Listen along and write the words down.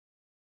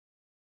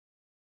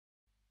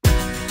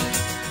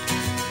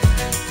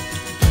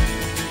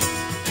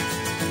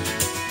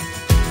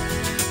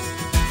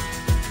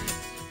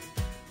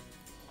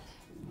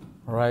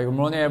All right, good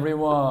morning,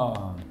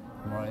 everyone.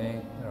 Good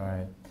morning. All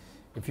right.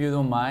 If you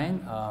don't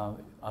mind,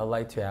 I'd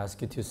like to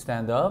ask you to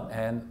stand up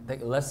and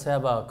let's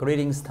have a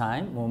greetings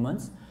time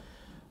moments.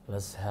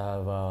 Let's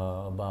have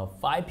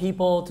about 5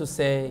 people to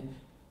say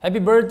happy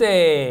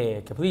birthday.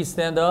 Okay, please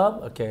stand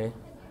up. Okay.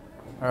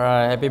 All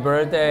right, happy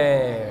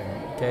birthday.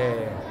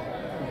 Okay.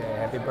 Okay,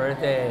 happy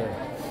birthday.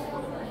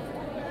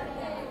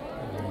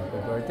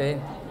 Happy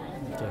birthday.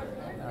 Okay.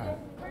 All right.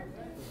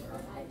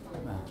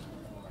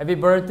 Happy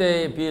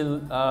birthday,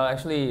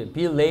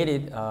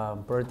 belated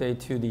birthday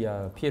to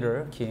the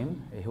Peter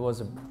Kim.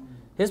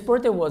 His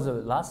birthday was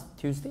last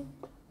Tuesday,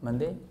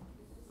 Monday,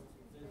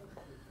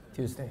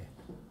 Tuesday,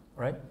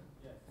 right?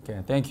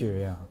 Okay, thank you.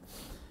 Yeah,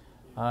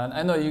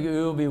 I know you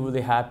will be really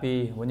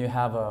happy when you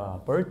have a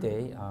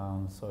birthday.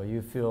 So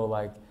you feel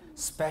like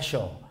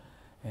special,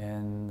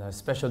 and a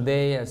special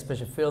day, a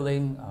special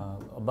feeling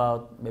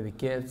about maybe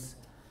gifts,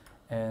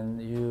 and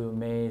you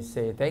may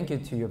say thank you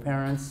to your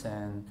parents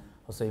and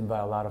also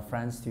invite a lot of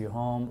friends to your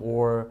home,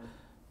 or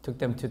take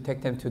them to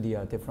the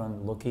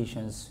different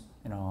locations,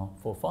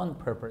 for fun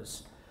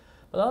purpose.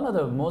 But one of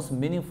the most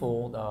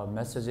meaningful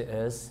message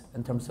is,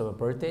 in terms of a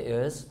birthday,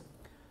 is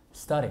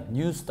starting,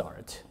 new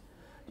start.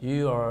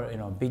 You are,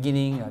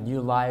 beginning a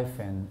new life,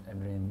 and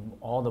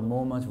all the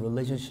moments,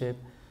 relationship.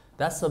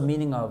 That's the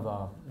meaning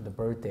of the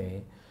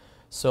birthday.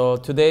 So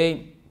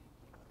today,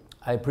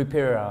 I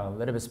prepare a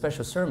little bit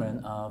special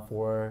sermon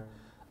for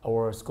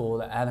our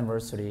school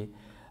anniversary.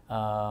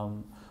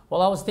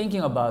 Well, I was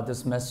thinking about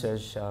this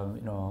message,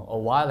 a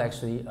while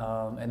actually,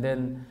 and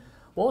then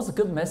what was a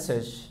good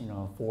message,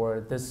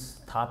 for this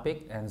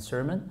topic and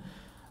sermon?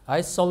 I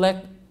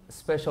select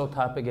special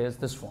topic is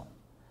this one,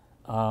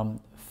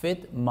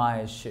 fit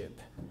my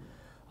ship.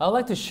 I'd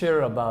like to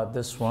share about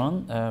this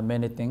one,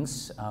 many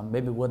things,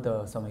 maybe with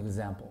some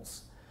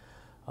examples.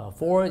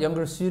 For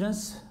younger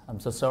students,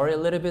 I'm so sorry,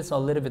 it's a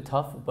little bit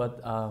tough,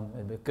 but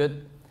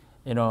good.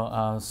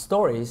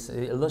 Stories,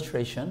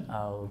 illustration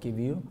I'll give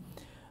you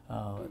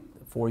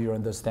for your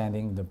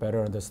understanding, the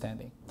better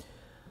understanding.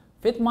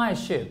 Fit my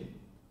ship.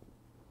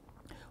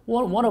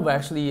 One of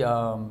actually,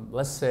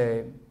 let's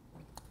say,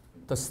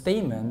 the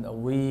statement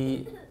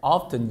we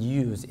often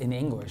use in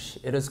English,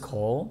 it is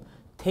called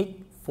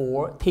take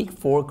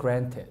for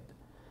granted.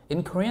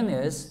 In Korean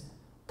is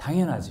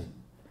당연하지.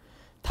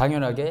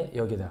 당연하게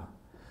여기다.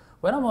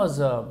 When I was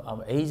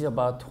age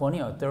about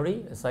 20 or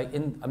 30, it's like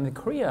in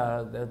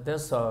Korea,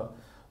 there's a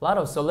lot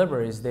of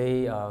celebrities.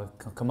 They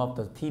come up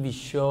with a TV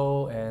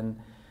show, and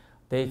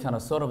they kind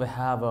of sort of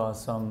have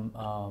some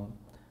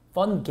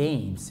fun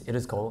games. It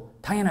is called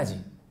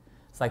당연하지.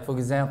 It's like, for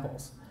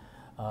examples,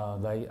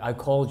 like I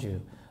called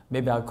you.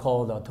 Maybe I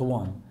called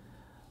Doan.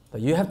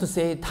 You have to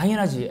say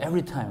당연하지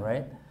every time,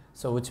 right?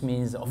 So which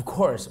means of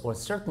course or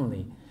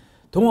certainly.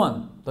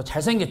 동원, 너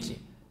잘생겼지?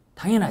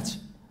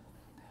 당연하지.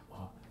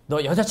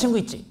 너 여자친구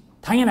있지?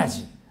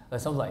 당연하지.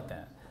 Something like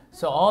that.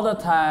 So all the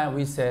time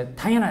we said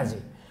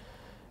당연하지.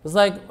 It's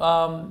like,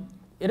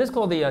 it is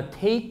called the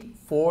take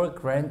for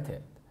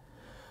granted.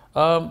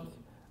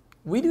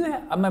 We do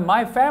have,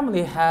 my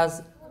family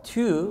has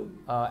 2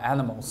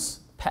 animals,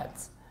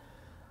 pets.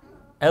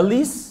 At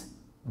least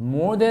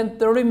more than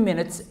 30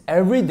 minutes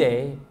every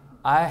day,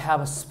 I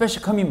have a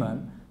special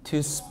commitment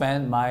to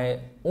spend my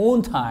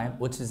own time,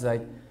 which is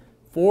like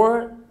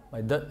for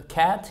my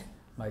cat,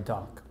 my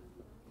dog.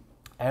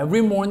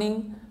 Every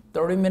morning,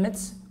 30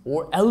 minutes,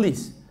 or at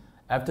least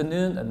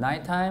afternoon, at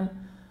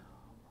nighttime.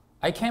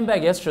 I came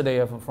back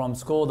yesterday from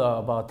school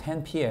about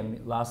 10 p.m.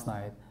 last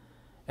night.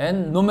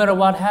 And no matter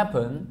what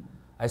happened,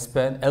 I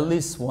spent at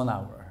least 1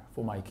 hour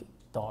for my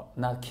dog,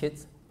 not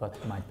kids, but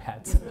my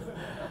pets.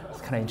 It's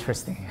kind of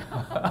interesting.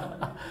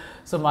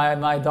 So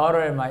my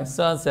daughter and my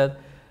son said,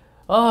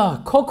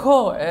 oh,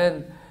 Coco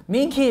and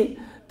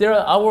Minky, they're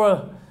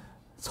our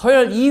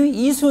서열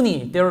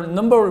이순위, they're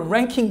number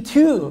ranking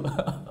 2.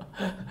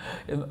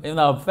 in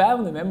our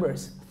family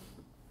members.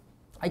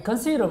 I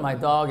consider my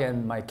dog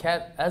and my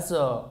cat as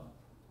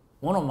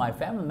one of my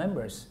family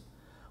members.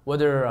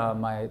 Whether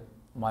my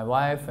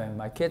wife and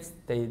my kids,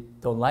 they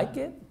don't like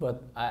it,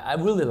 but I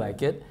really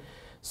like it.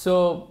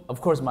 So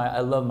of course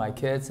I love my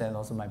kids and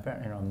also my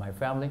parents, my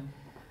family,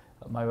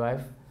 my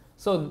wife.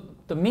 So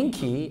the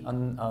Minky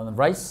on the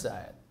right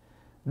side,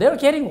 they're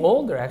getting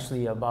older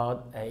actually,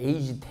 about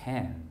age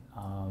 10.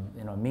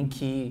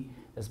 Minky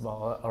is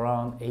about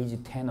around age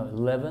 10 or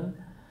 11,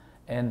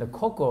 and the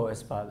Coco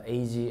is about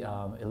age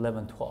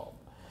 11, 12.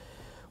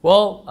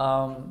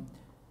 Well,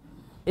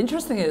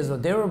 interesting is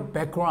that their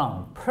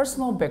background,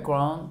 personal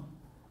background,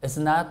 is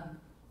not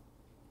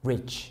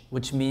rich,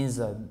 which means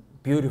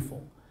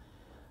beautiful.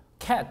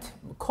 Cat,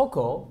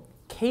 Coco,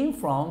 came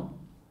from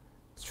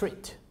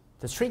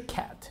the street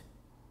cat.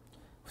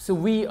 So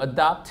we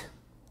adopt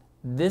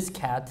this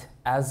cat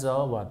as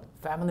a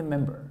family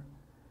member.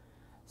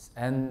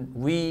 And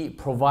we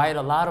provide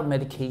a lot of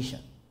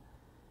medication,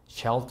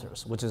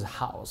 shelters, which is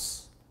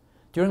house.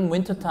 During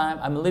winter time,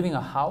 I'm living in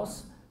a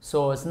house,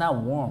 so it's not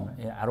warm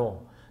at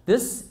all.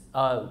 This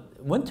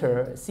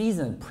winter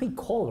season, pretty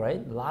cold,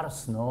 right? A lot of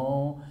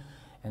snow,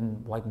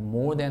 and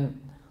more than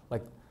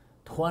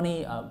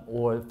 20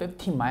 or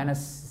 15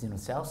 minus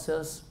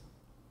Celsius,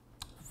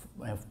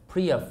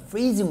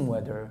 freezing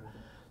weather.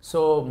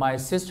 So my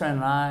sister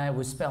and I,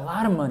 we spent a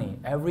lot of money.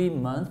 Every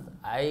month,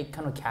 I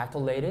kind of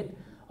calculated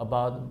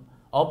about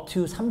up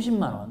to 30만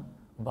원,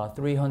 about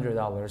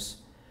 $300.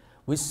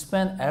 We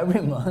spent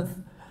every month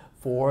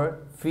for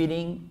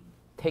feeding,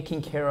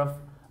 taking care of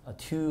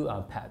two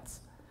pets.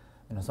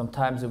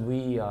 Sometimes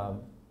we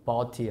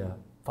bought the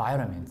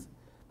vitamins,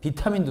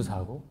 비타민도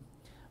사고,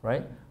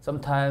 right?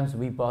 Sometimes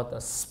we bought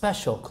a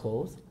special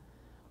clothes.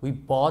 We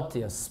bought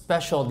the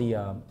special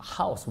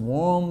house,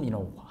 warm,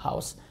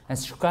 house, and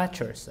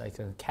scratchers. Like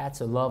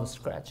cats love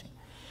scratching.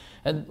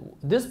 And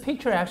this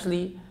picture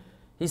actually,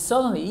 he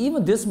suddenly,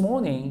 even this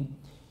morning,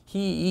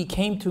 he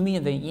came to me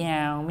and then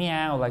meow,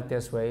 meow, like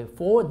this way,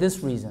 for this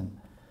reason.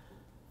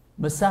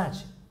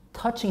 Massage,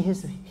 touching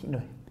his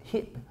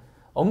hip,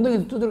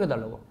 엉덩이도 두들겨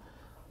달라고.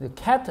 The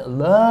cat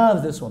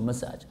loves this one,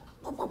 massage.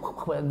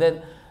 And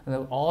then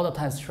all the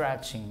time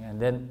stretching.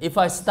 And then if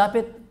I stop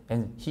it,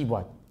 and he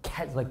what?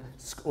 Cat like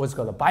what's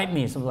called bite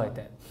me, something like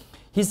that.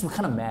 He's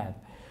kind of mad.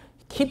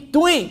 Keep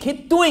doing.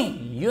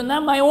 You're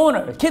not my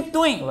owner. Keep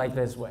doing like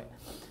this way.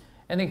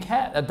 And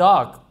then a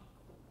dog,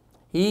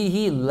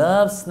 he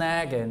loves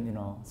snack, and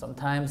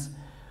sometimes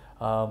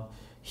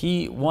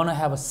he wanna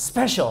have a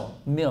special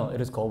meal.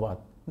 It is called what?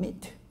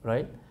 Meat,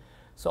 right?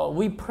 So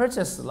we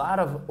purchase a lot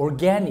of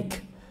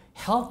organic,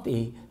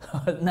 healthy,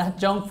 not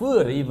junk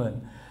food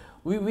even.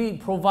 We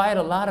provide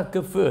a lot of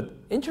good food.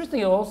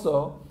 Interesting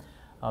also,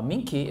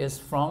 Minky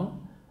is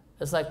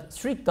it's like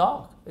street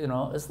dog,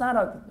 it's not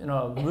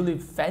a, really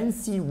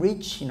fancy,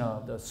 rich,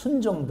 the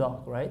순정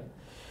dog, right?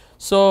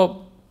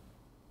 So,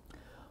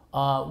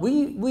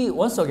 we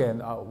once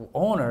again,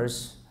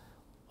 owners,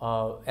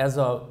 as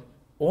a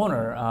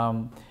owner,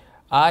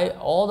 I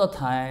all the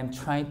time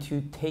trying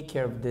to take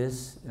care of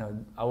this,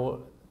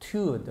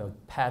 the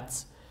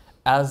pets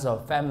as a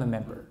family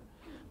member.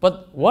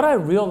 But what I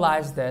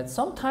realized that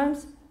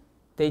sometimes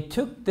they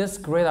took this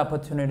great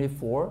opportunity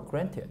for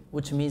granted,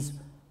 which means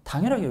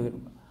당연하게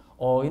여기는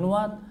거야. You know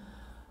what?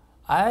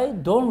 I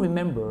don't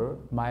remember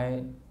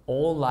my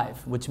old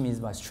life, which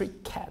means my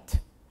street cat,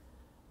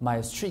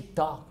 my street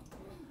dog.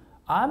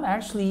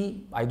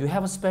 I do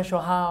have a special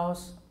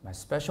house, my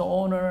special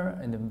owner,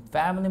 and the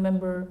family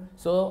member,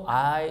 so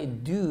I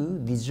do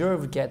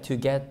deserve to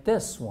get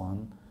this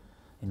one,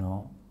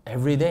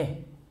 every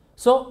day.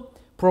 So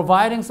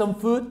providing some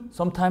food,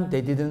 sometimes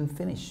they didn't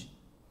finish.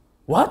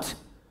 What?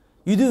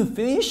 You didn't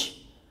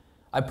finish?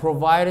 I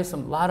provided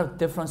lot of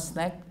different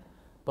snacks,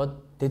 but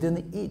they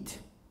didn't eat.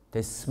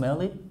 They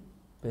smell it,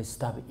 they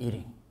stop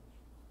eating,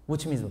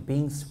 which means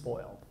being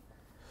spoiled.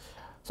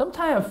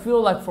 Sometimes I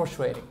feel like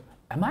frustrated.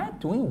 Am I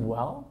doing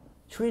well?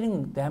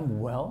 Treating them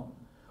well?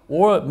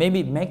 Or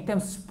maybe make them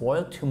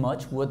spoil too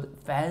much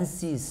with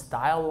fancy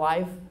style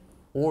life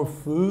or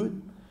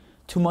food,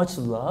 too much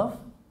love?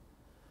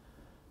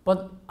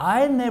 But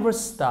I never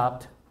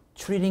stopped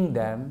treating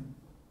them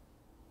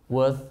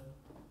with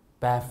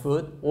bad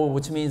food, or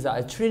which means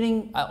I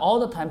all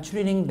the time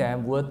treating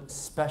them with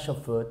special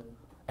food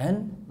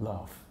and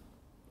love.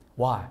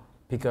 Why?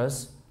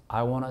 Because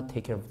I want to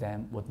take care of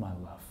them with my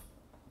love.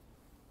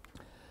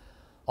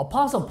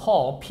 Apostle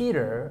Paul,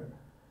 Peter,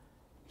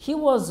 he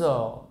was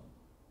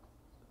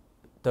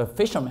the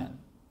fisherman.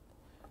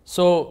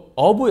 So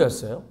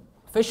어부였어요.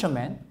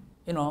 Fisherman,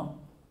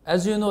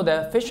 as you know,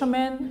 that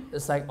fisherman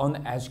is like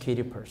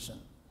uneducated person,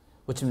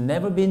 which have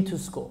never been to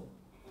school,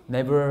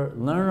 never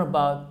learned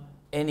about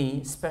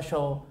any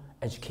special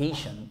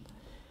education,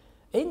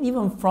 and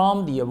even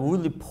from the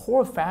really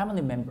poor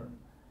family member.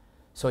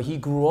 So he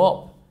grew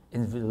up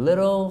in a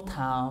little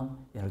town,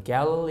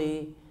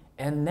 Galilee,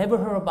 and never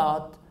heard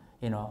about,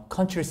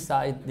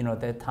 countryside,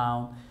 that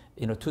town,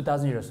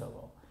 2,000 years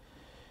ago.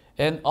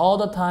 And all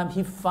the time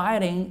he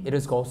fighting, it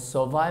is called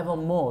survival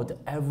mode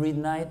every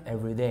night,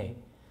 every day.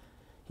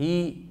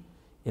 He,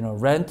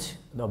 rent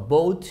the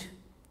boat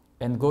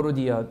and go to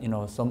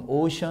the, some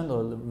ocean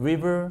or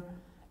river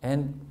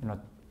and,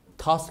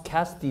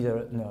 cast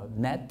the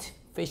net,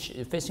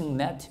 fishing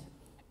net,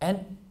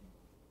 and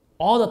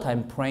all the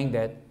time praying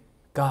that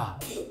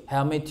God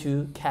help me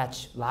to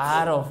catch a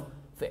lot of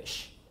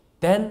fish.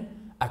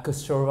 Then I could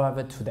survive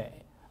it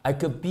today. I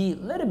could be a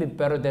little bit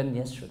better than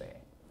yesterday.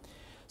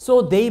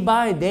 So day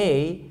by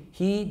day,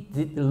 he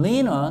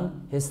lean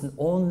on his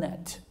own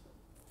net,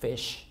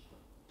 fish.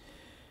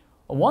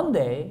 One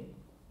day,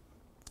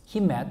 he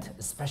met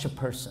a special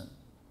person.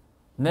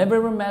 Never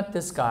ever met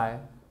this guy,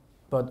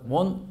 but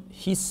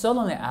he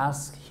suddenly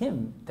asked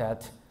him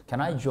that, can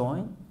I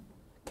join?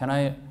 Can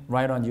I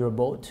ride on your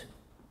boat?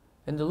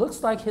 And it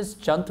looks like he's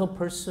gentle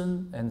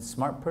person and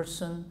smart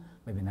person,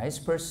 maybe nice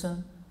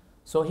person.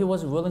 So he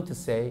was willing to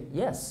say,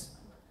 yes,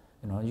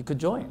 you could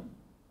join.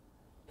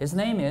 His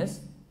name is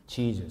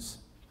Jesus.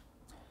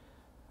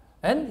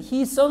 And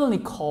he suddenly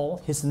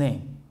called his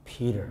name,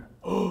 Peter.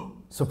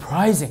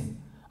 Surprising.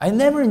 I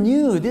never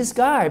knew this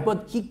guy,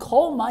 but he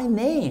called my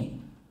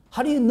name.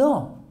 How do you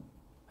know?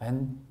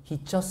 And he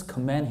just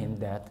commanded him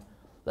that,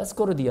 let's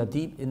go to the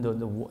deep in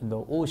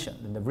the ocean,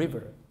 in the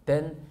river,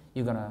 then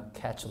you're gonna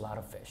catch a lot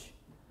of fish.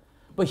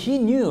 But he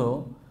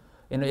knew,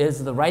 it's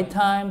the right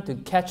time to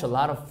catch a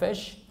lot of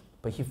fish,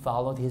 but he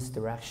followed his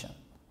direction.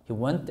 He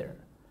went there.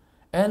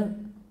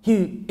 And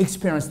he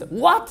experienced,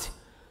 what?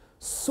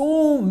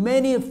 So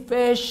many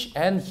fish,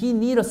 and he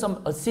needed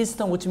some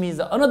assistance, which means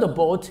another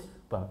boat,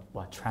 but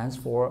what,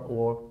 transfer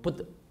or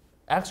put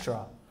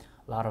extra,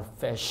 a lot of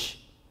fish,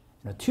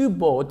 2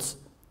 boats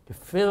to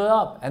fill it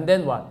up. And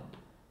then what?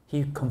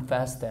 He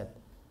confessed that,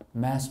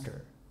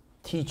 Master,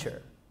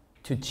 teacher,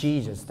 to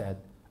Jesus, that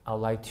I'd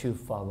like to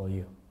follow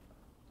you.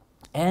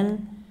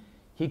 And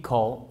he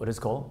called, what is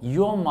called,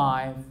 you're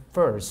my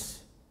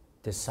first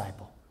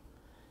disciple.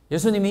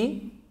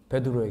 예수님이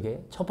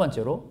베드로에게 첫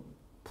번째로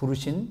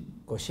부르신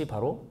것이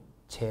바로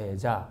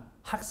제자,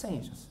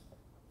 학생이셨어요.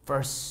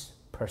 First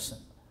person.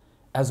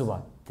 As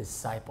what?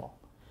 Disciple.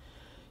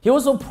 He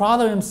was so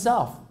proud of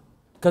himself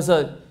because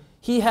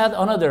he had the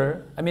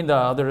other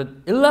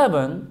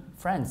 11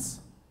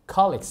 friends,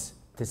 colleagues,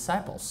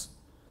 disciples.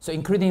 So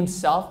including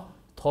himself,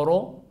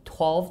 total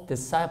 12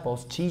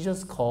 disciples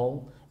Jesus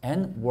called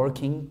and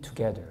working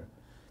together,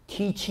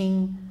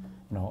 teaching,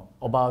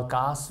 about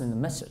God's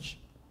message.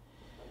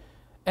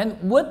 And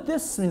with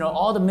this,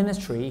 all the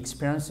ministry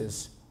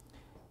experiences,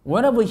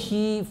 whenever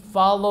he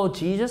followed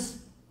Jesus,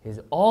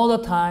 all the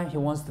time he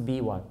wants to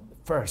be what?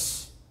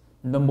 First,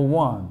 number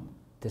 1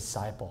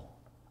 disciple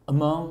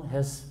among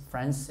his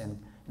friends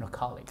and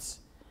colleagues.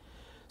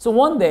 So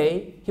one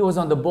day he was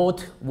on the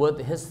boat with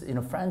his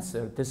friends,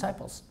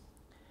 disciples,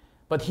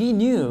 but he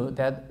knew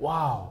that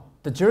wow,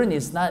 the journey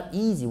is not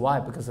easy. Why?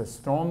 Because it's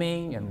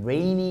storming and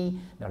rainy,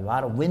 there's a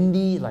lot of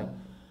windy.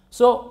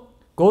 So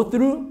go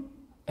through,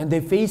 and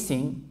they're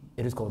facing,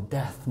 it is called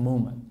death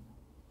moment.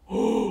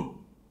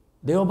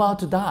 They're about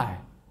to die,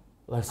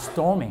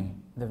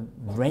 storming,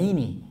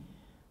 rainy,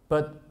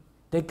 but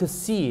they could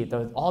see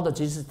all the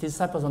Jesus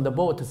disciples on the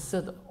boat,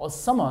 or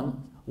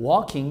someone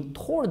walking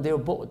toward their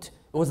boat.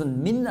 It was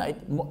midnight,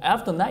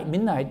 after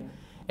midnight,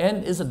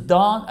 and it's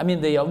dawn.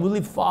 They are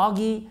really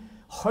foggy,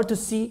 hard to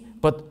see,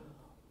 but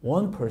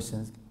one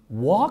person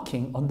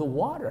walking on the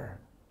water.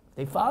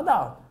 They found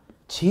out,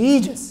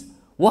 Jesus,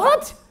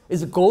 what?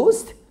 Is a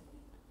ghost?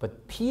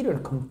 But Peter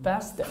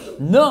confessed that,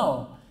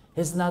 no,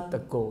 he's not the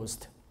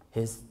ghost,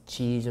 he's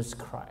Jesus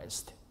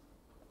Christ.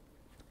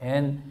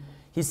 And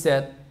he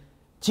said,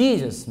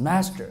 Jesus,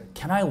 Master,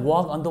 can I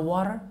walk on the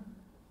water?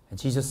 And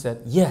Jesus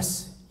said,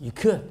 yes, you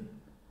could.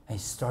 And he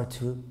started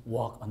to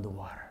walk on the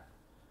water.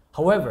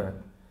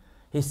 However,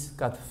 he's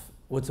got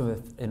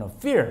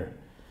fear.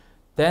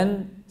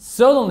 Then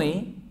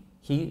suddenly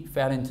he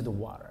fell into the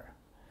water.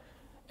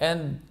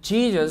 And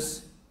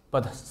Jesus,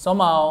 but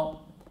somehow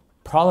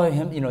followed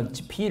him,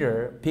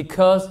 Peter,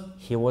 because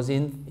he was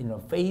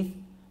in faith,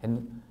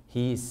 and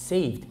he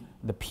saved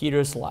the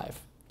Peter's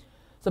life.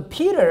 So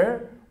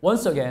Peter,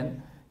 once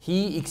again,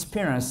 he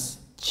experienced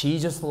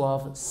Jesus'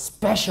 love,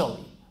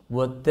 especially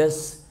with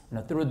this,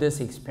 through this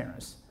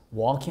experience,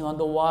 walking on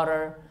the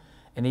water,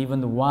 and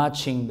even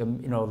watching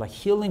the,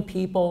 healing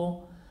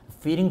people,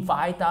 feeding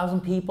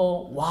 5,000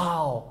 people.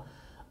 Wow,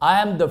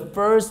 I am the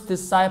first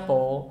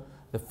disciple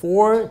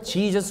for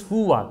Jesus,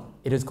 who what?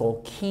 It is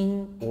called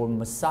King or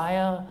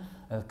Messiah,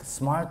 a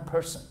smart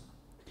person.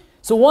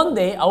 So one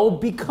day I will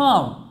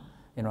become,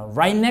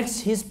 right next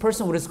to his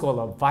person, what is called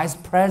a vice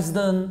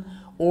president,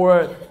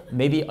 or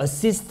maybe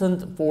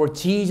assistant for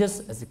Jesus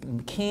as a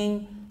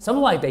king,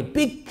 something like that.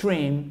 Big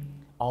dream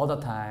all the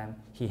time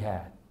he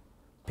had.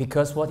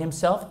 Because what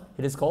himself,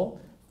 it is called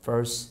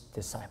first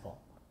disciple.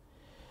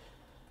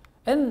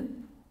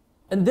 And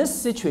in this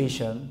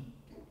situation,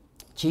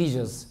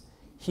 Jesus,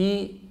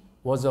 he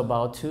was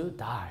about to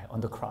die on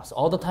the cross.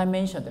 All the time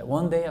mentioned that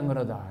one day I'm going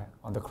to die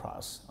on the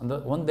cross.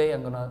 One day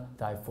I'm going to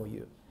die for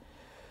you.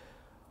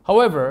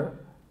 However,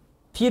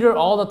 Peter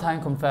all the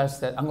time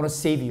confessed that I'm going to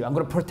save you. I'm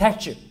going to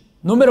protect you,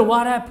 no matter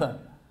what happened.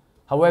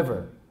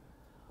 However,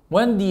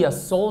 when the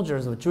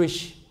soldiers of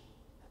Jewish,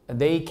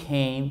 they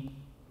came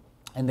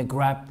and they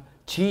grabbed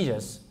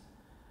Jesus,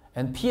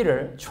 and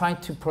Peter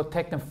tried to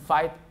protect and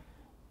fight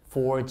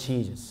for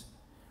Jesus.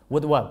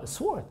 With what? A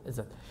sword.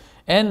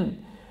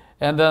 And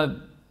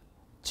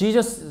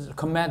Jesus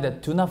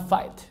commanded, do not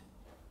fight.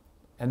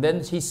 And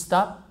then he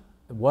stopped.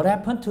 What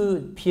happened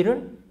to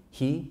Peter?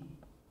 He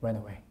ran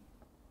away.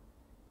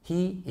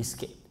 He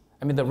escaped.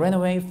 They ran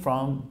away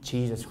from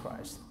Jesus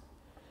Christ.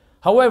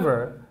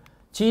 However,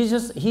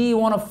 Jesus, he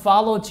want to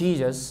follow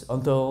Jesus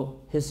until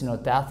his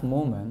death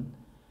moment.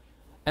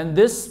 And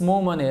this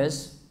moment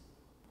is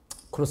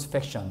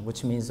crucifixion,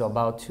 which means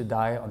about to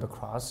die on the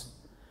cross.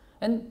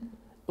 And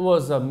it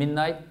was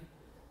midnight.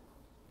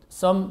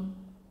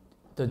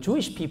 The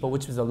Jewish people,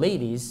 which was the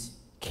ladies,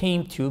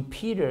 came to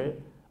Peter.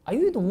 Are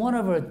you the one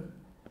of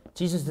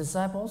Jesus'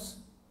 disciples?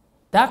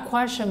 That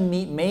question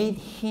made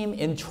him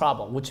in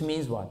trouble, which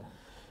means what?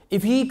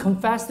 If he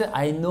confessed that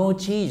I know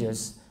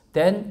Jesus,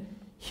 then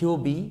he will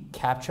be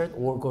captured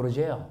or go to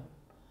jail.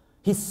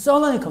 He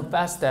suddenly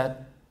confessed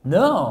that,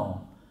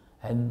 no,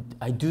 and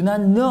I do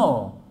not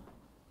know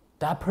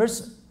that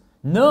person.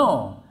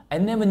 No, I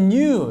never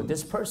knew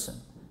this person.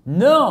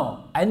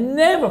 no, I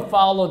never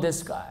followed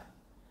this guy.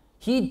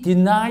 He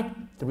denied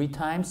 3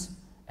 times,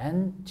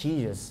 and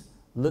Jesus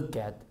looked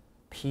at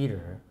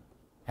Peter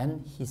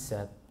and he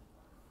said,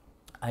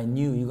 I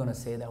knew you're going to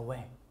say that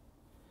way.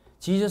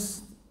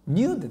 Jesus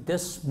knew that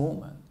this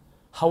moment.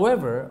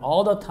 However,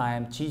 all the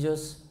time,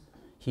 Jesus,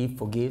 he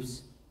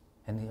forgives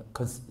and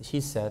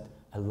he said,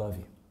 I love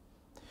you.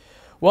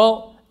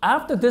 Well,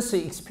 after this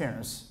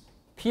experience,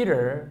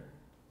 Peter,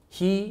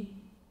 he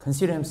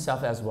considered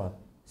himself as what?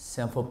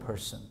 Sinful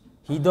person.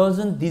 He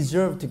doesn't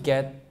deserve to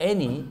get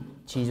any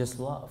Jesus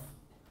love.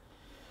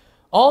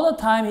 All the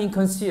time he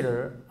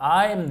considered,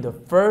 I am the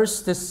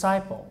first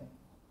disciple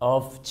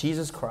of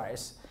Jesus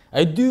Christ.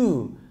 I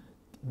do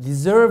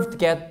deserve to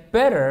get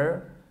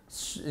better,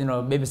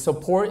 maybe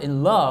support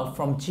and love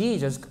from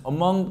Jesus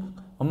among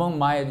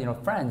my,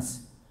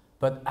 friends.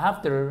 But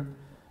after,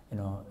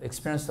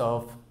 experience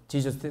of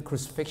Jesus'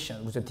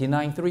 crucifixion, which is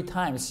denying 3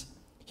 times,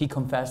 he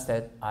confessed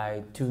that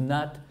I do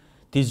not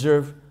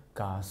deserve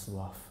God's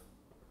love.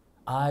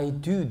 I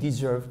do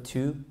deserve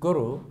to go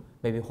to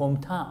maybe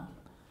hometown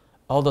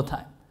all the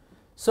time.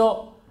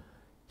 So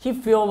he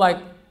feel like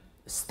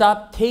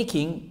stop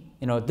taking,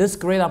 this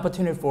great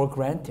opportunity for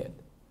granted,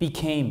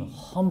 became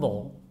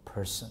humble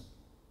person.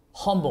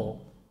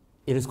 Humble,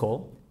 it is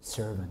called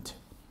servant.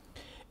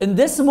 In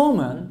this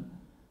moment,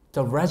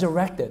 the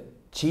resurrected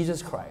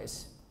Jesus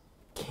Christ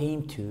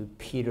came to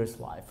Peter's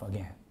life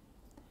again.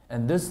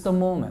 And this is the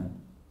moment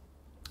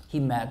he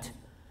met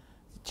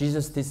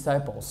Jesus'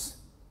 disciples,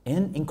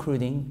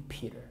 including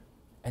Peter.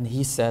 And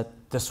he said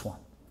this one.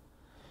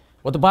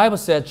 What the Bible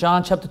said,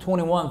 John chapter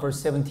 21, verse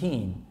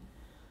 17.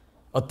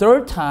 A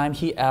 3rd time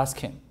he asked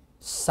him,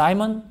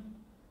 Simon,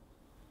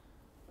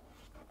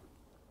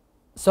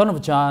 son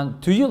of John,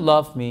 do you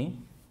love me?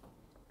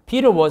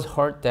 Peter was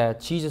hurt that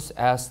Jesus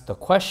asked the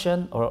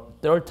question a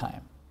 3rd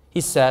time.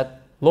 He said,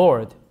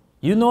 Lord,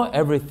 you know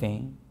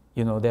everything.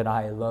 You know that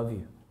I love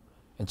you.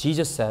 And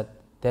Jesus said,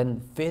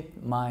 then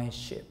feed my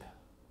sheep.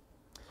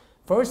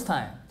 First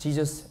time,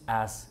 Jesus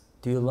asked,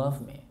 do you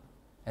love me?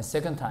 And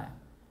 2nd time,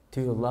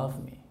 do you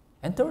love me?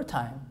 And 3rd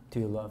time, do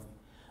you love me?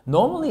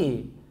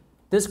 Normally,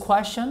 this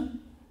question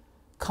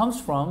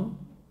comes from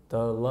the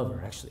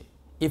lover, actually.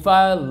 If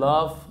I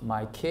love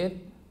my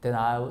kid, then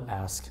I will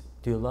ask,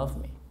 do you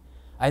love me?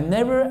 I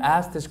never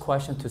ask this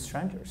question to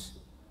strangers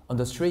on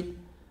the street.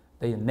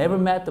 They never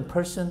met the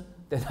person,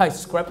 that I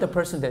scrap the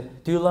person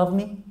that, do you love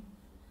me?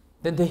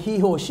 Then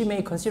he or she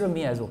may consider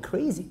me as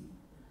crazy.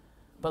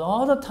 But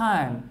all the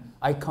time,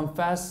 I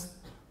confess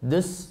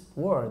this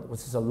word,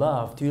 which is a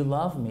love, do you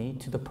love me,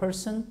 to the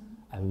person,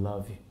 I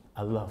love you,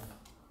 I love,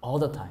 all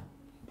the time.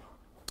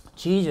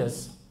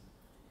 Jesus,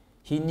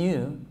 he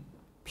knew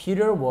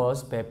Peter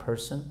was a bad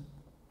person,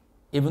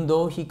 even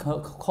though he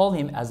called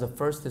him as the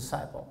first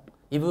disciple,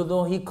 even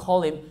though he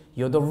called him,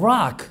 you're the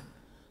rock,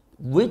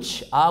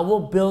 which I will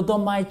build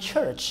on my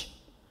church.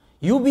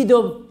 You'll be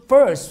the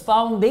first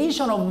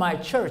foundation of my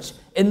church,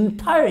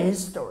 entire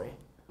history.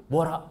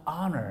 What an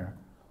honor,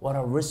 what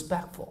a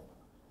respectful.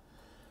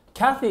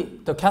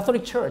 The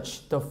Catholic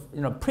Church, the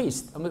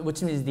priest,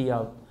 which means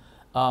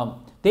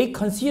they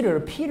consider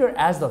Peter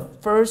as the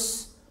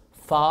first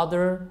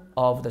father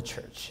of the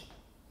church.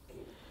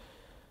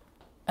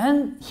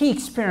 And he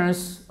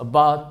experienced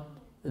about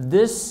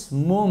this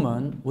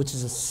moment, which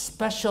is a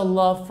special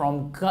love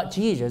from God,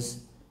 Jesus,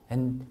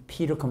 and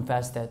Peter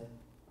confessed that,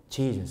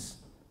 Jesus,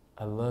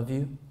 I love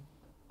you,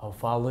 I'll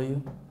follow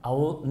you, I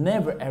will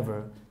never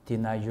ever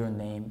deny your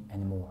name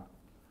anymore.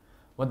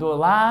 But the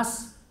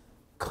last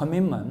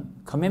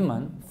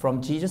commitment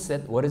from Jesus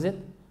said, what is it?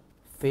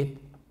 Feed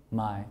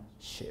my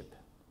sheep.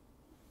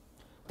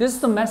 This is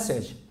the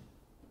message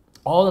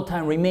all the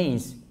time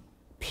remains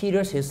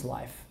Peter's his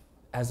life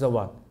as a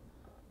what?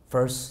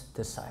 First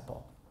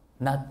disciple.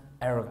 Not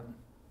arrogant,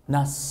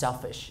 not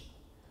selfish,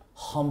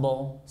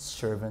 humble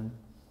servant,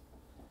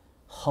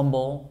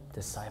 humble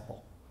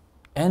disciple.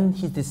 And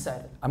he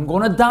decided, I'm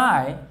going to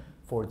die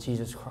for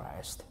Jesus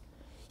Christ.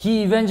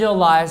 He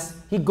evangelized,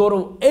 he go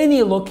to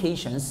any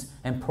locations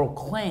and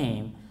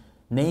proclaim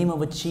name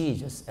of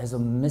Jesus as a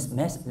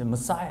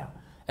Messiah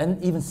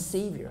and even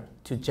Savior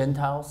to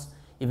Gentiles,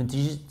 even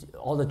to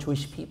all the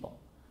Jewish people.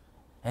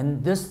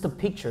 And this is the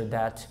picture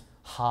that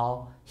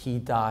how he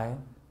died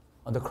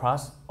on the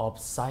cross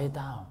upside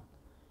down.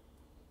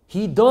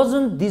 He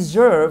doesn't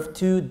deserve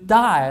to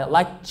die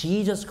like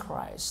Jesus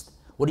Christ.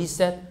 What he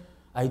said,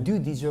 I do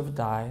deserve to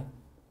die,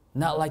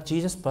 not like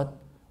Jesus, but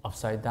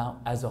upside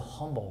down as a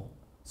humble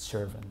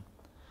servant.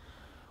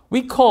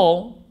 We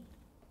call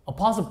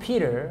Apostle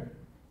Peter,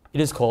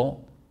 it is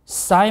called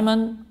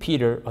Simon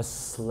Peter, a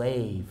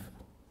slave,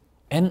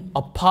 an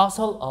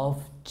apostle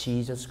of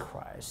Jesus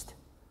Christ.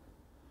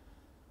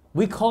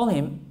 We call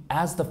him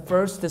as the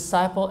first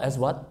disciple as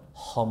what?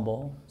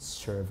 Humble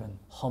servant,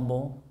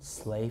 humble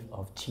slave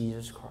of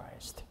Jesus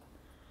Christ.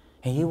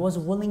 And he was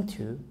willing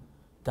to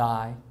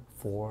die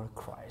for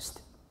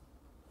Christ.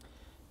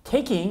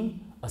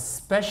 Taking a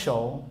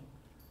special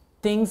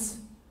things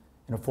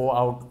for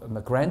our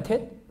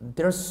granted,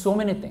 there are so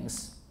many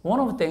things. One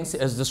of the things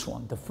is this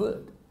one, the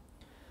food.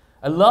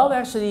 I love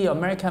actually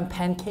American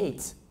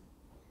pancakes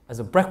as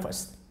a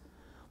breakfast.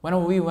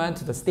 When we went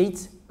to the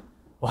States,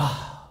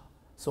 wow,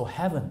 so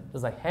heaven. It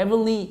was like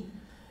heavenly,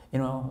 you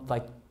know,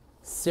 like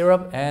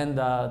syrup and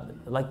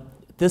like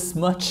this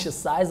much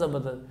size of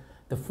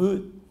the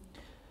food.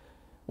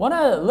 When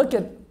I look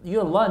at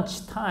your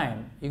lunch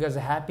time, you guys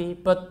are happy,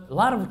 but a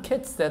lot of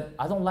kids that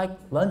I don't like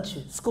lunch,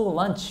 school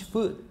lunch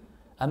food.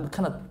 I'm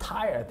kind of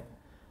tired.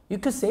 You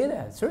could say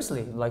that,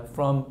 seriously, like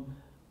from,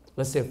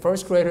 let's say,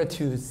 first grader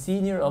to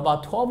senior,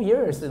 about 12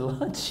 years,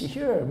 lunch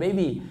here,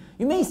 maybe.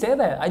 You may say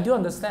that, I do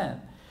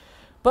understand.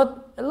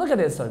 But look at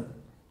this,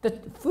 the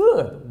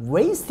food,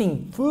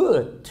 wasting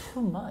food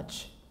too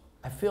much.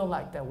 I feel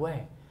like that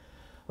way.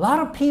 A lot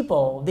of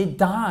people, they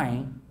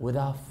dying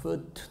without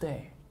food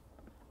today.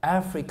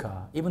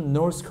 Africa, even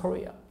North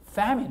Korea,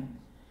 famine.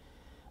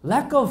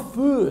 Lack of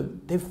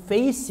food they're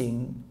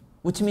facing,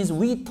 which means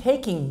we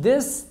taking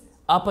this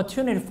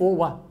opportunity for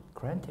what?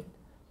 Granted.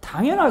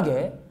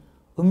 당연하게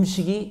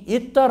음식이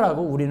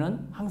있다라고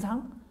우리는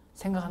항상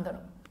생각한다는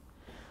거예요.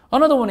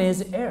 Another one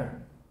is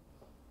air.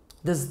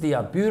 This is the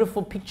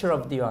beautiful picture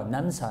of the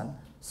Namsan,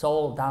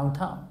 Seoul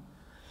downtown.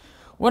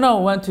 When I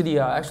went to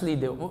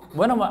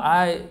when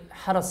I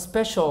had a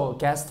special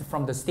guest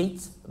from the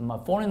States, my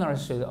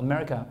foreigners to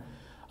America,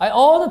 I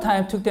all the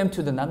time took them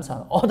to the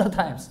Namsan, all the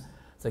times.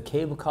 The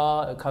cable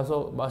car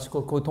가서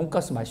맛있고 그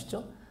돈가스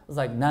맛있죠? It's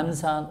like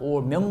Namsan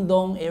or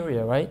Myeongdong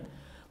area, right?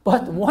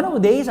 But one of the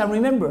days I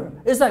remember,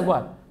 it's like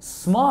what?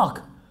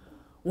 Smog.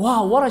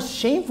 Wow, what a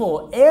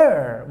shameful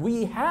air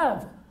we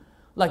have.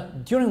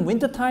 Like during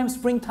wintertime,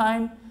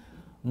 springtime,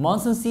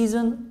 monsoon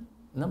season,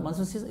 not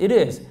monsoon season, it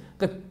is.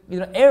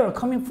 The air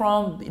coming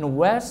from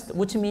west,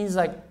 which means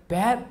like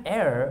bad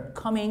air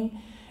coming,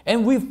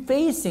 and we're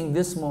facing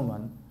this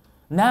moment.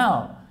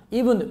 Now,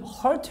 even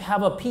hard to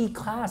have a PE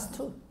class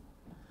too.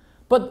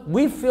 But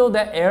we feel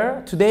that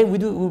air, today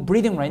we're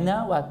breathing right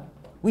now, what?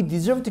 We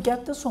deserve to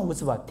get this one, which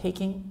is what?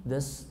 Taking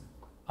this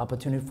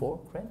opportunity for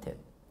granted.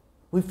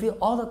 We feel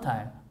all the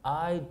time,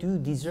 I do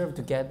deserve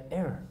to get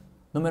air,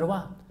 no matter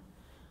what.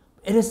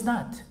 It is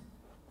not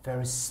a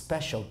very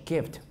special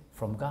gift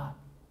from God.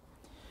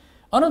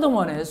 Another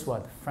one is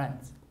what?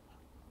 Friends.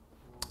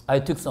 I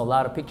took a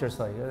lot of pictures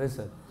like this.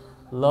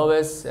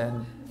 Lois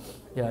and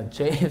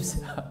James.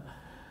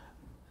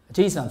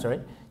 Jason, I'm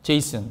sorry.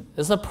 Jason.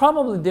 It's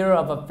probably they're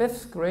of a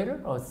 5th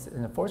grader or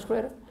in a 4th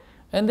grader.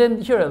 And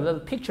then here are little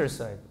pictures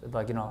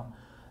like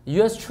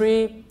US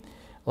trip,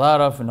 a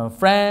lot of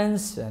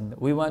friends, and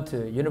we went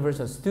to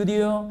Universal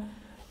Studio,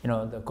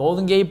 the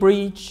Golden Gate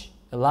Bridge,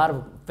 a lot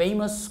of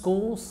famous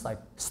schools like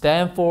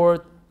Stanford,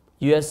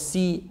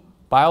 USC,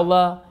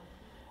 Biola,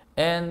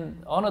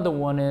 and another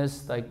one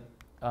is like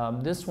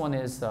this one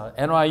is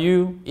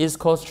NYU East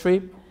Coast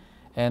trip,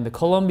 and the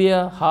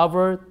Columbia,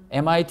 Harvard,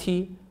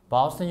 MIT,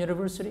 Boston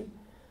University.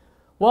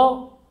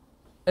 Well,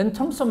 in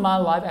terms of my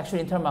life,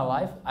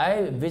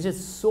 I visit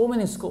so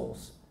many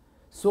schools,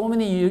 so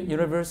many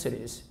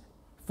universities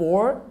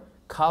for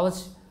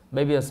college,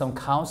 maybe some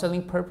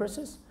counseling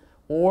purposes,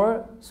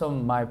 or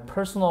some my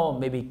personal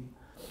maybe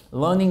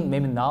learning,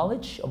 maybe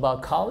knowledge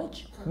about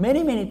college.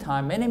 Many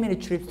times, many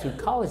trips to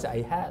college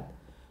I had.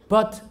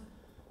 But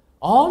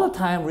all the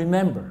time,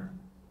 remember,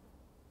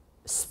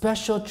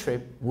 special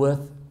trip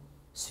with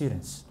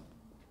students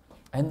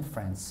and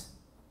friends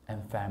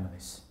and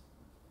families.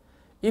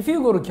 If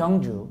you go to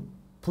Gyeongju,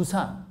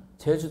 Busan,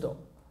 Jeju-do,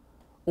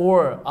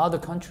 or other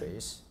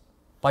countries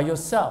by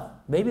yourself,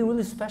 maybe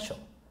really special.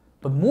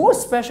 But more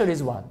special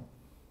is what?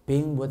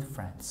 Being with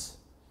friends,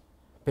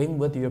 being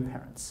with your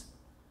parents,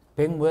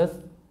 being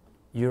with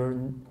your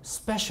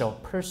special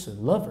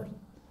person,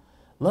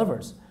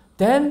 lovers.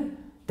 Then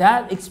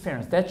that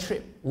experience, that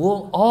trip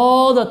will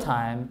all the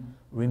time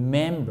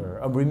remain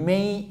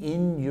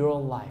in your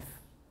life.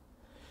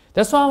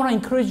 That's why I want to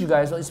encourage you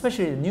guys,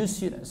 especially the new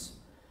students,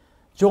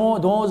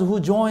 those who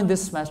join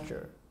this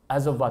semester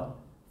as a what?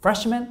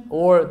 Freshman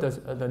or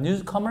the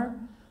newcomer,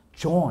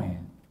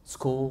 join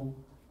school,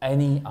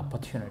 any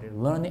opportunity,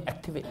 learning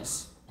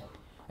activities,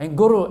 and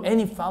go to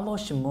any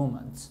fellowship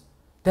moments.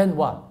 Then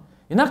what?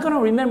 You're not going to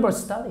remember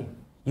study.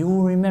 You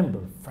will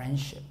remember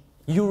friendship.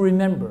 You will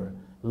remember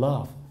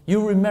love. You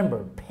will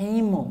remember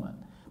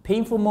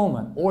painful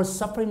moment, or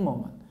suffering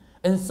moment,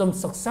 and some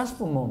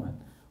successful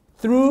moment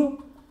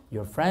through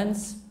your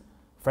friends,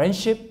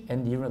 friendship,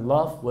 and your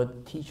love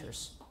with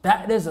teachers.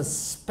 That is a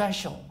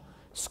special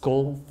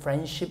school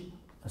friendship,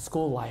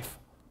 school life.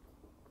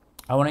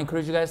 I want to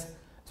encourage you guys,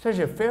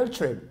 especially a field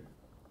trip.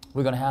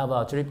 We're going to have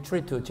a trip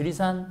to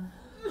Jirishan,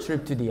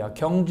 trip to the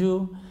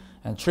Gyeongju,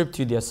 and trip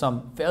to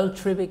some field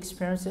trip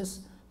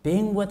experiences.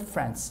 Being with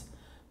friends,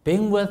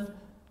 being with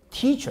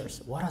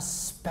teachers. What a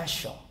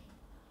special.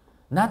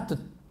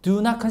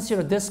 Do not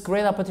consider this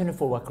great opportunity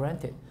for what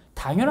granted.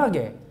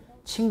 당연하게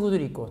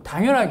친구들이 있고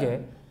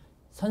당연하게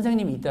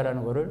선생님이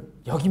있다라는 것을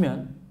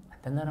여기면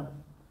안 된다는 거예요.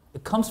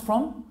 It comes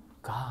from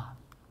God.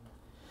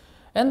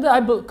 And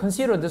I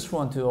consider this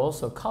one to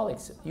also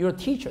colleagues, your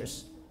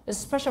teachers, as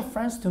special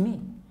friends to me.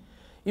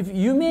 If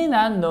you may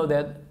not know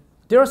that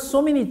there are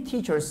so many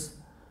teachers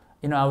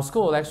in our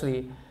school,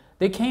 actually,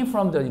 they came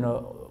from the,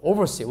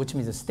 overseas, which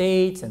means the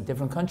states and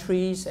different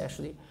countries,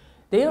 actually.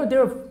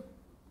 Their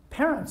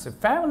parents,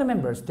 family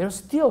members, they're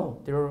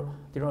still,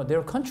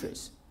 their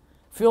countries.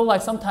 Feel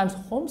like sometimes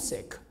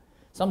homesick.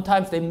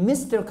 Sometimes they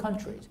miss their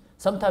countries.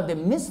 Sometimes they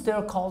miss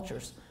their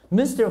cultures,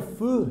 miss their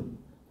food.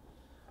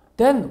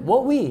 Then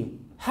what we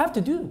have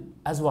to do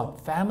as what?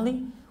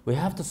 Family, we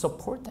have to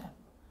support them.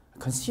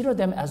 Consider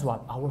them as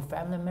what? Our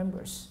family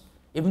members.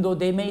 Even though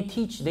they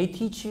teach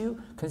you,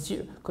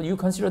 you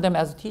consider them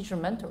as teacher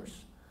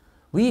mentors.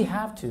 We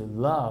have to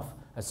love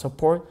and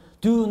support.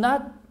 Do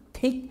not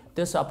take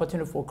this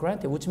opportunity for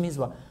granted, which means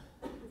what?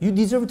 You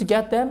deserve to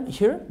get them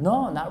here?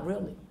 No, not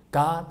really.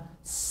 God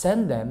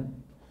sent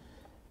them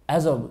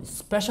as a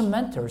special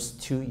mentors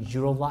to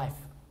your life.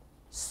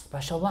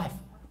 Special life.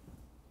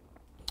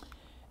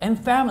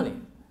 And family.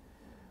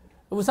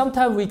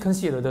 Sometimes we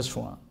consider this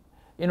one.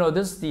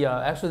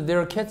 Actually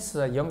their kids,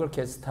 younger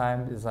kids'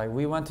 time is like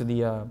we went to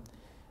the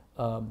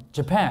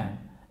Japan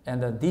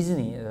and the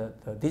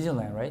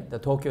Disneyland, right? The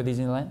Tokyo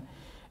Disneyland.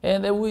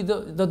 And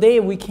then the day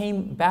we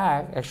came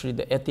back,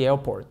 actually at the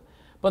airport.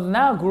 But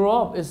now grew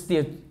up is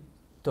the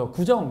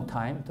구정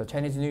time, the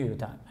Chinese New Year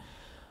time.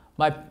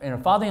 My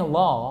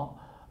father-in-law,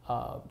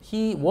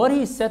 what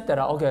he said that,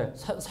 okay,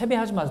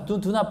 세배하지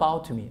마세요. Do not bow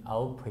to me. I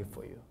will pray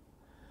for you.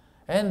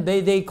 And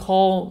they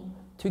call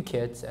two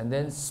kids, and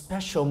then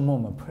special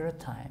moment, prayer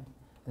time.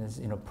 And,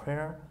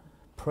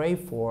 pray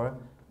for,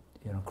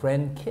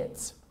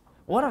 grandkids.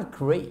 What a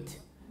great,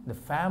 the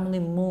family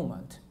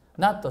moment.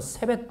 Not the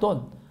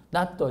세뱃돈,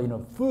 not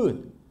the,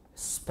 food.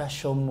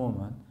 Special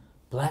moment,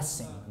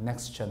 blessing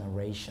next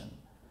generation.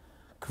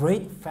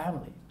 Great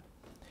family.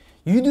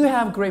 You do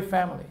have great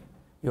family.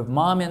 Your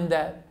mom and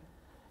dad,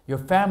 your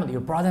family,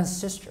 your brother and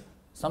sister.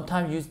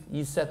 Sometimes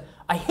you said,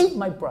 I hate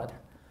my brother.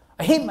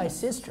 I hate my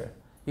sister.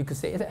 You could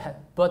say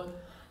that, but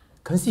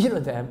consider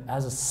them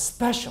as a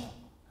special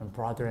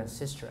brother and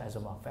sister, as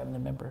a family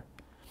member.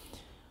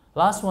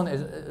 Last one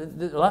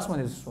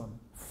is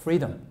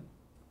freedom.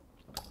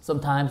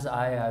 Sometimes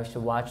I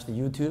should watch the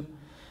YouTube.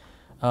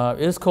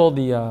 It is called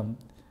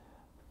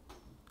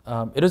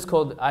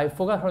I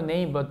forgot her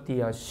name, but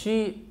the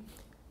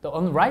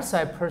on the right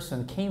side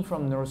person came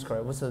from North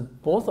Korea.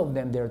 Both of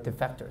them, they're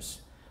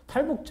defectors.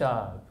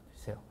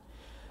 탈북자세요.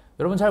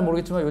 여러분 잘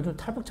모르겠지만 요즘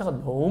탈북자가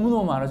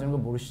너무너무 많아지는 거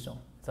모르시죠?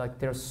 It's like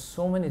there are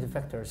so many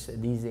defectors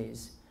these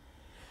days.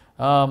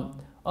 On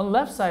the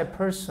left side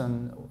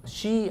person,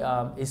 she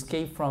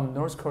escaped from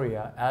North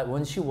Korea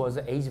when she was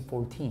age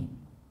 14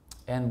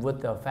 and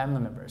with the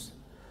family members.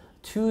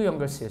 Two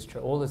younger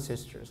sisters, older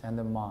sisters, and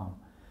the mom.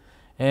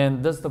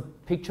 And that's the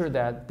picture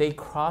that they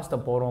crossed the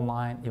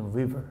borderline in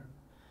river.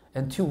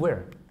 And to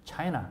where?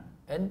 China.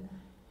 And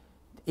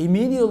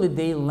immediately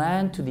they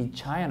land to the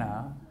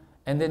China,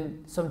 and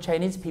then some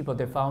Chinese people,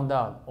 they found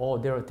out, oh,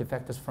 there are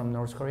defectors from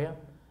North Korea.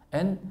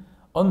 And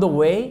on the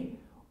way,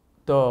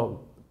 the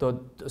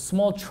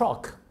small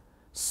truck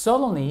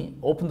suddenly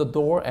opened the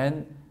door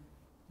and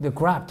they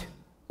grabbed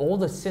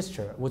older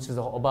sister, which is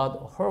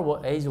about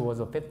her age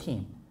was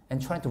 15,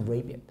 and trying to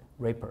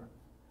rape her.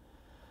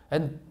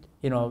 And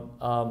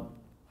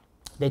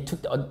they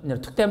took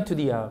them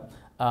to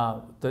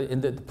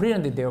put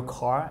it in their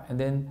car, and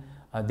then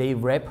they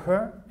raped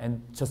her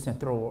and just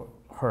throw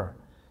her.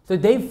 So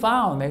they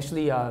found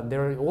actually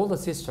their older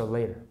sister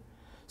later.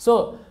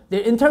 So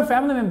their entire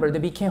family member, they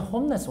became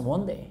homeless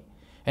one day.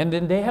 And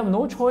then they have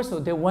no choice, so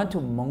they went to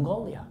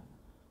Mongolia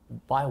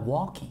by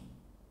walking.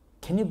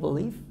 Can you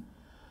believe?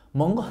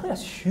 Mongolia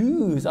is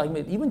huge. I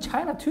mean, even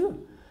China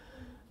too.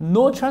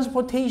 No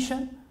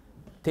transportation.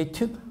 They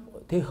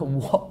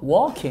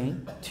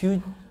walking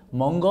to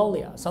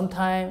Mongolia.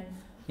 Sometime,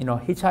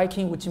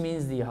 hitchhiking, which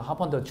means they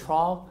hop on the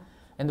truck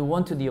and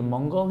went to the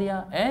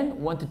Mongolia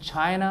and went to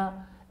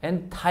China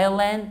and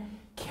Thailand,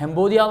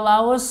 Cambodia,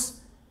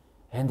 Laos,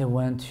 and they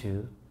went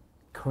to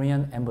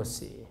Korean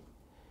embassy.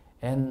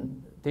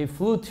 And they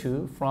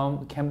flew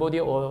from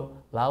Cambodia or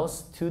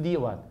Laos to the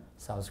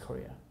South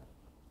Korea.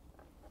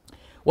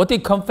 What they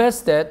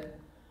confessed that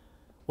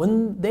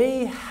when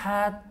they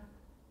had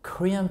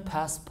Korean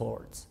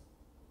passports,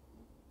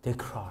 they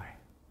cry.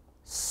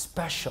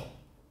 Special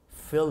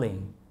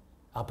feeling,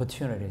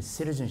 opportunity,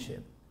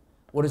 citizenship.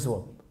 What is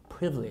what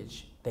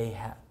privilege they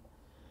have.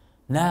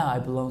 Now I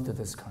belong to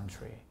this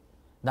country.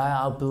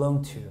 Now I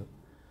belong to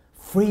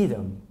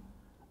freedom.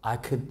 I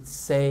could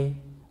say,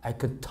 I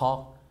could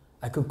talk,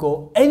 I could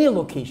go any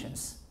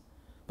locations.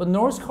 But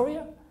North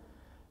Korea,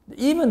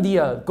 even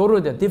go to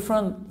the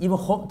different, even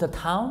the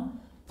town,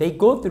 they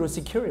go through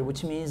security,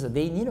 which means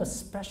they need a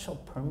special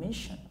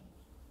permission.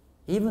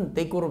 Even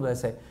they go to,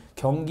 let's say,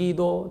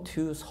 경기도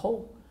to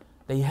Seoul,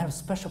 they have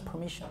special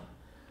permission.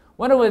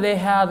 Whenever they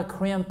have a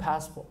Korean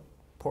passport,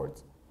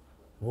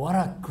 what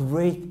a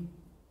great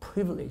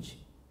privilege.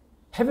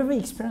 Have you ever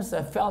experienced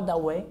that, felt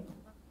that way?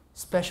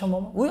 Special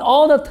moment? We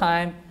all the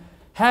time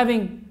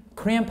having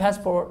Korean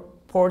passport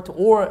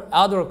or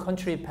other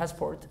country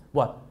passport.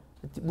 What?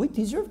 We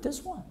deserve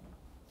this one.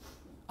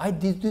 I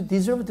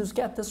deserve to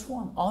get this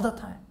one all the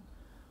time.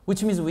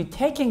 which means we're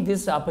taking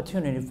this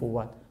opportunity for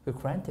what? We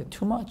granted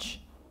too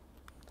much.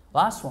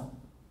 Last one,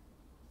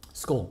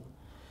 school.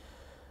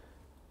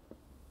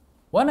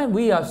 When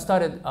we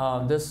started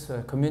this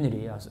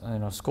community,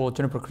 school,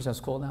 Juniper Christian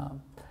School now,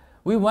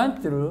 we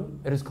went through,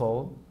 it is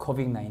called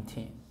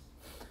COVID-19.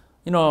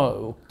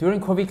 During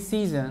COVID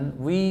season,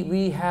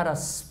 we had a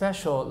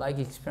special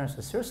experience,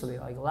 seriously,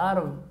 a lot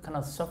of kind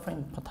of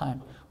suffering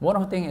time. One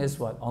of the things is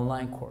what?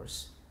 Online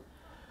course.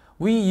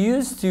 We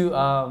used to,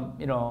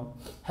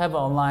 have an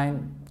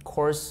online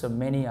course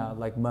many,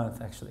 months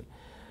actually.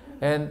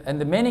 And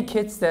the many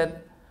kids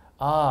that,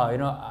 I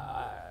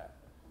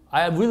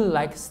really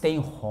like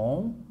staying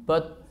home,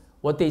 but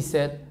what they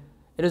said,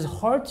 it is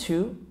hard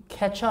to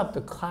catch up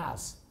the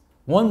class.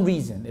 One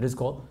reason, it is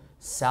called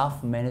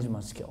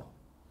self-management skill.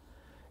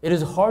 It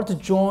is hard to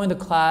join the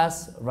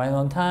class right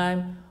on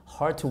time,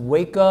 hard to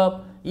wake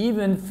up,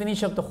 even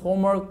finish up the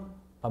homework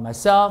by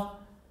myself.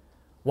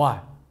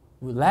 Why?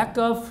 Lack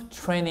of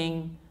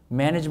training,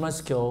 management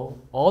skill,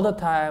 all the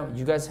time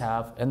you guys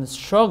have, and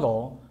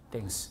struggle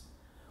things.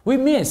 We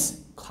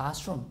miss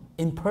classroom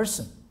in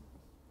person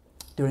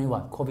during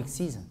what? COVID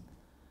season.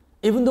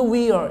 Even though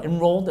we are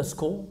enrolled at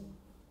school,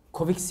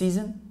 COVID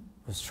season,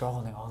 we're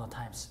struggling all the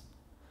times.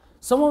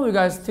 Some of you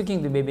guys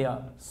taking maybe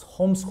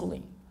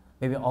homeschooling,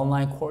 maybe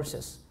online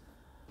courses.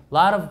 A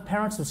lot of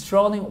parents are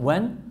struggling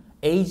when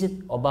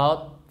aged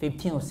about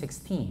 15 or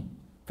 16.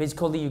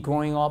 Physically, you're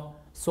growing up,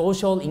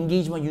 social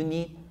engagement you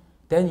need,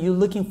 then you're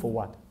looking for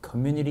what?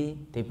 Community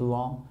they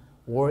belong,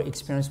 or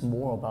experience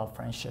more about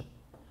friendship.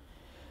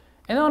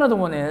 And another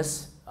one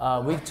is,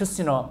 we just,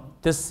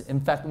 this, in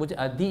fact, what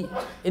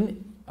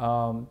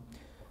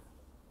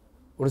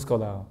is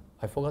called,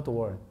 I forgot the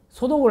word.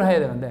 소독을 해야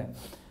되는데,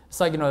 it's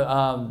like,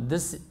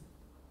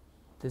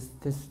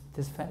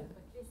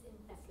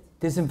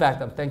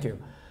 disinfect, thank you.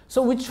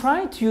 So we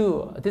try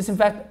to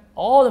disinfect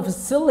all the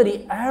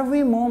facility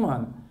every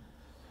moment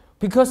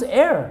because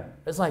air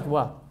is like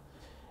what?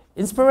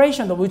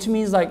 Inspiration, which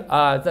means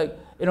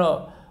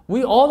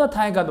we all the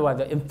time got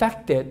what?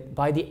 Infected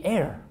by the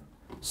air.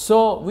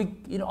 So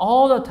we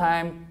all the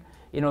time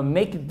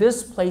make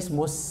this place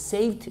more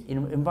safe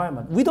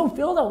environment. We don't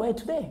feel that way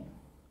today.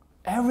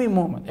 Every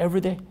moment, every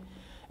day.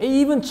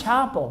 Even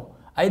chapel,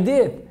 I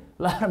did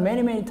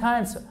many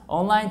times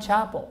online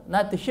chapel,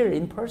 not here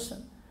in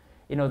person.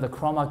 The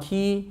chroma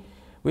key,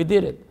 we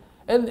did it.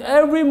 And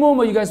every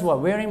moment you guys were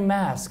wearing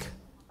mask.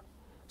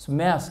 So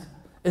mask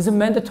is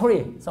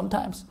mandatory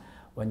sometimes.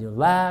 When you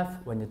laugh,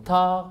 when you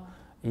talk,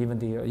 even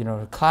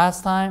the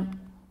class time.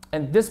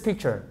 And this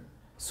picture,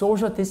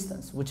 social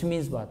distance, which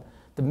means what?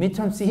 The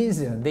midterm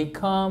season, they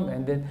come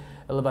and then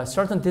by a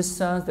certain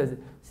distance, they're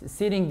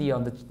sitting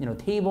on the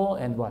table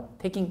and what?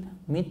 Taking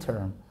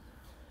midterm.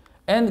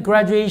 And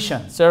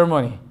graduation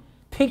ceremony.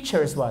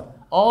 Pictures what?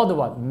 All the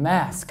what?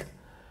 Mask.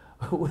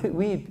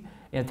 we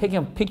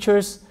taking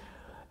pictures,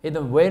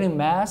 wearing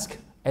mask,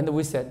 and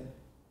we said,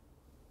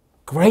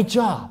 great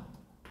job.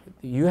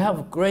 You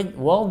have great,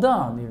 well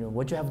done,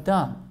 what you have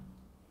done.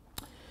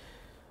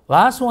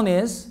 Last one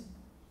is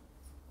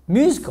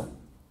musical.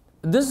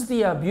 This is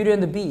the Beauty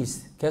and the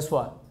Beast. Guess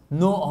what?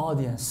 No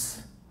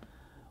audience.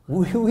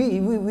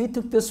 We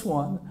took this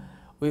one.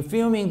 We're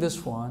filming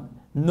this one.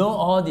 No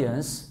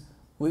audience.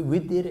 We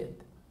did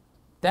it.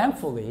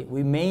 Thankfully,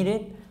 we made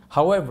it.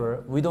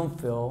 However, we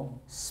don't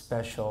feel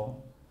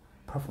special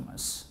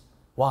performance.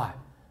 Why?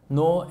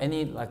 No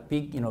any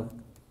big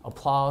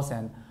applause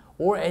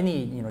or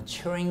any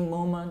cheering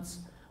moments.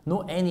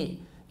 No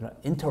any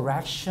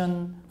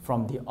interaction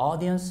from the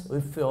audience. We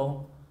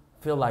feel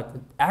like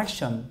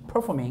action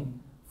performing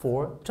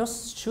for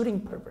just shooting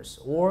purpose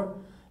or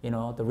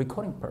the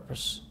recording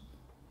purpose.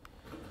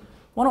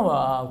 One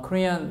of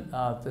Korean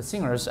the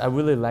singers, I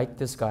really like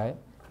this guy.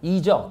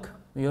 이적.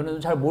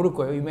 여러분 잘 모를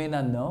거예요. You may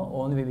not know.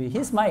 Or maybe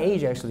he's my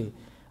age actually.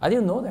 I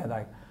didn't know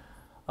that.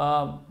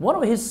 One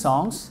of his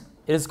songs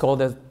is called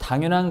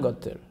당연한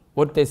것들.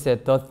 What they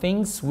said, the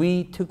things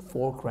we took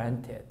for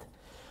granted.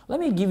 Let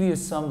me give you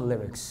some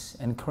lyrics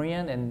in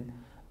Korean and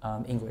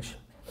English.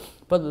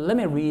 But let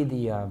me read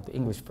the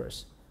English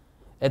first.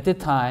 At the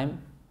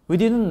time, we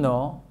didn't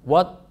know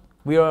what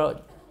we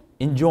were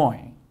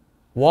enjoying.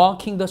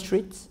 Walking the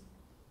streets,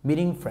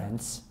 meeting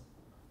friends,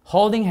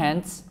 holding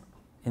hands,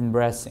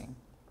 embracing.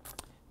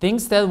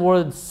 Things that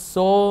were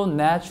so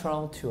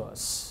natural to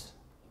us.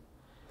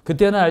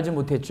 그때는 알지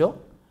못했죠?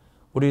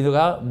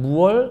 우리가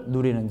무엇을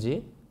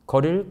누리는지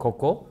거리를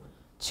걷고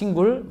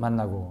친구를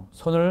만나고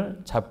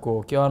손을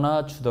잡고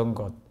껴안아 주던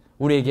것.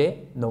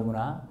 우리에게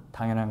너무나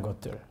당연한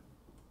것들.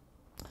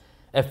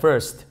 At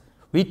first,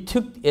 we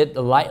took it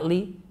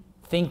lightly,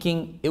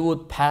 thinking it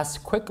would pass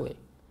quickly.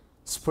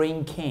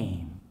 Spring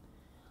came.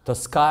 The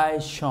sky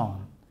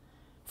shone.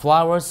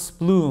 Flowers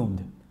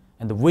bloomed,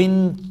 and the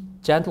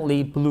wind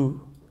gently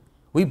blew.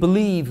 We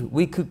believed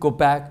we could go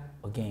back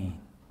again.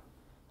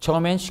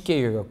 처음엔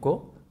쉽게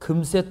여겼고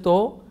금세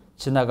또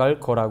지나갈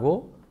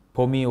거라고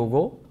봄이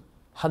오고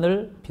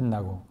하늘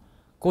빛나고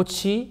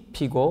꽃이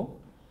피고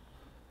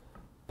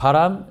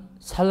바람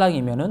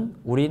살랑이면은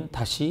우린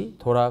다시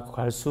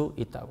돌아갈 수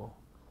있다고.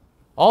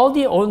 all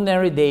the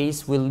ordinary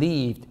days we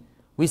lived,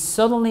 we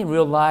suddenly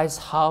realized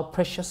how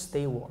precious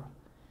they were.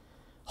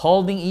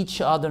 Holding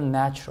each other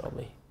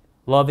naturally,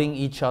 loving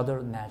each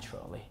other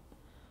naturally.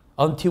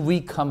 Until we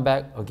come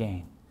back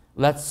again,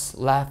 let's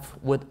laugh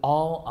with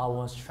all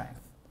our strength.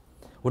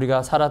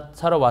 우리가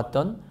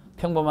살아왔던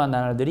평범한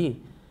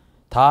나날들이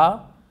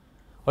다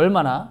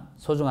얼마나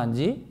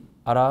소중한지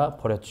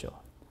알아버렸죠.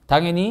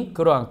 당연히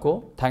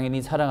끌어안고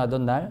당연히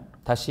사랑하던 날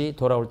다시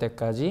돌아올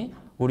때까지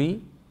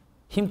우리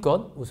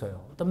힘껏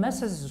웃어요. The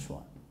message is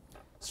one.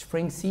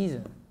 Spring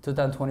season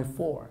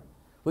 2024.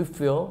 We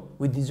feel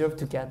we deserve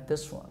to get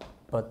this one.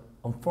 But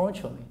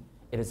unfortunately,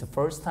 it is the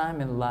first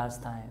time and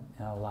last time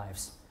in our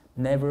lives.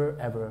 Never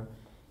ever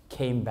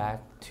came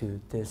back to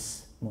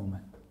this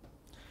moment.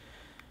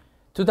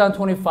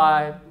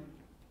 2025,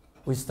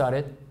 we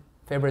started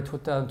February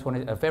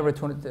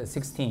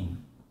 2016.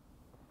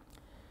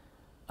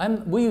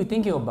 We're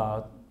thinking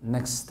about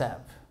next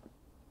step.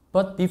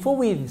 But before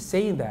we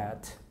say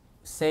that,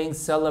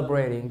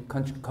 celebrating,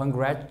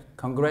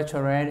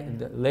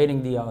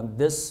 congratulating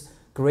this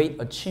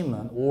great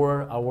achievement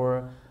or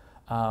our,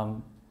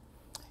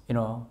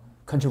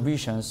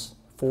 contributions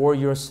for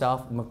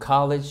yourself,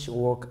 college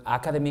or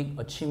academic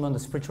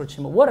achievement, spiritual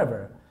achievement,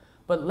 whatever.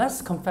 But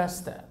let's confess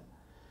that.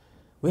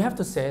 We have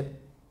to say,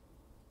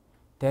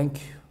 thank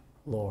you,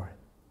 Lord.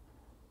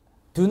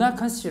 Do not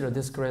consider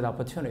this great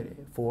opportunity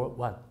for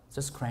what?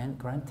 Just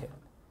granted.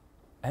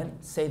 And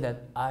say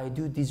that I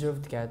do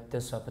deserve to get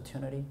this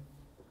opportunity.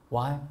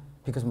 Why?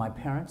 Because my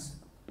parents,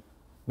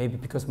 maybe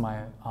because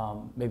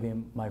maybe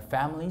my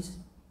families,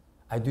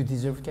 I do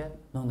deserve to get?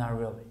 No, not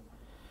really.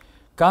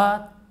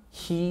 God,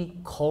 He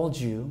called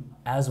you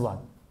as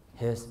what?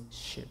 His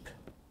sheep.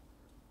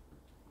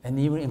 And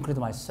even include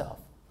myself.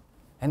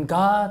 And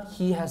God,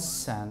 He has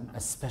sent a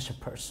special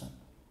person,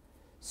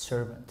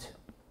 servant,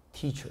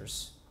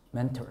 teachers,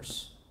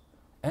 mentors.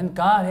 And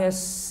God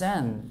has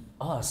sent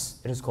us,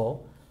 it is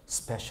called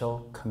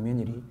special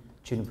community,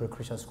 Juniper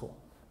Christian School.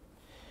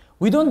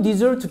 We don't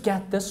deserve to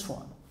get this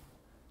one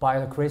by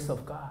the grace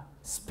of God,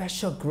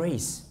 special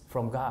grace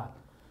from God.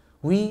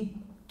 We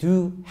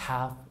do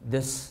have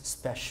this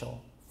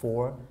special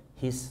for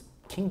His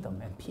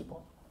kingdom and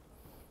people.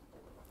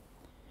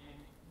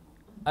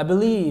 I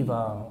believe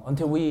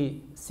until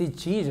we see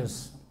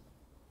Jesus,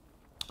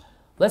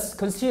 let's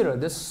consider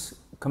this,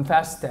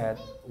 confess that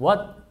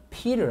what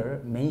Peter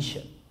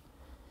mentioned,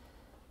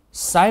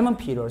 Simon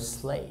Peter,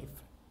 slave,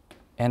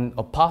 and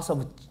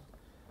apostle of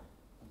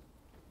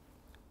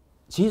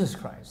Jesus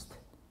Christ.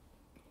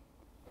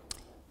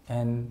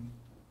 And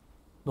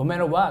no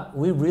matter what,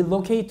 we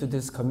relocate to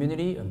this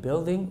community and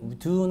building, we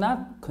do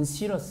not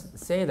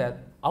say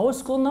that our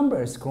school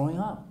number is growing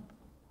up.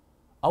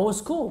 Our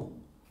school,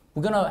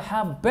 we're going to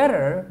have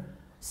better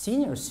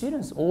senior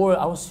students, or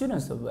our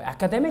students are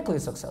academically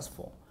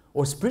successful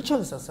or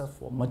spiritually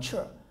successful,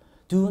 mature.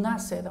 Do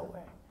not say that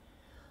way.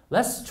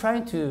 Let's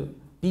try to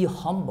be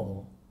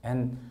humble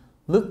and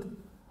look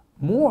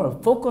more,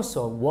 focus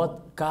on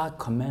what God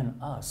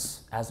commanded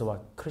us as a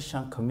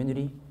Christian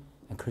community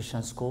and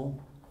Christian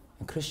school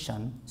and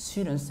Christian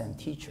students and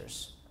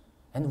teachers.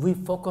 And we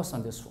focus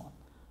on this one,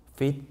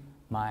 feed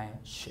my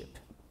sheep.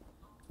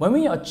 When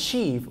we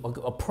achieve or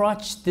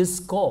approach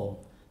this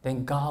goal,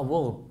 then God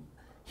will,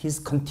 He's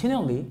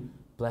continually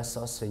bless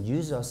us and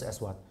use us as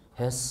what?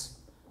 His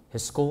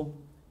school,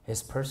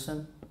 His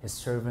person, His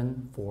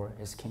servant for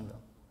His kingdom.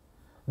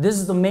 This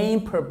is the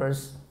main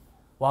purpose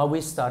while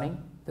we're studying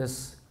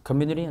this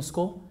community and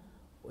school.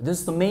 This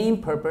is the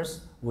main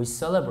purpose we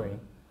celebrate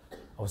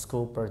our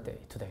school birthday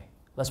today.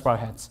 Let's bow our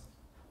heads.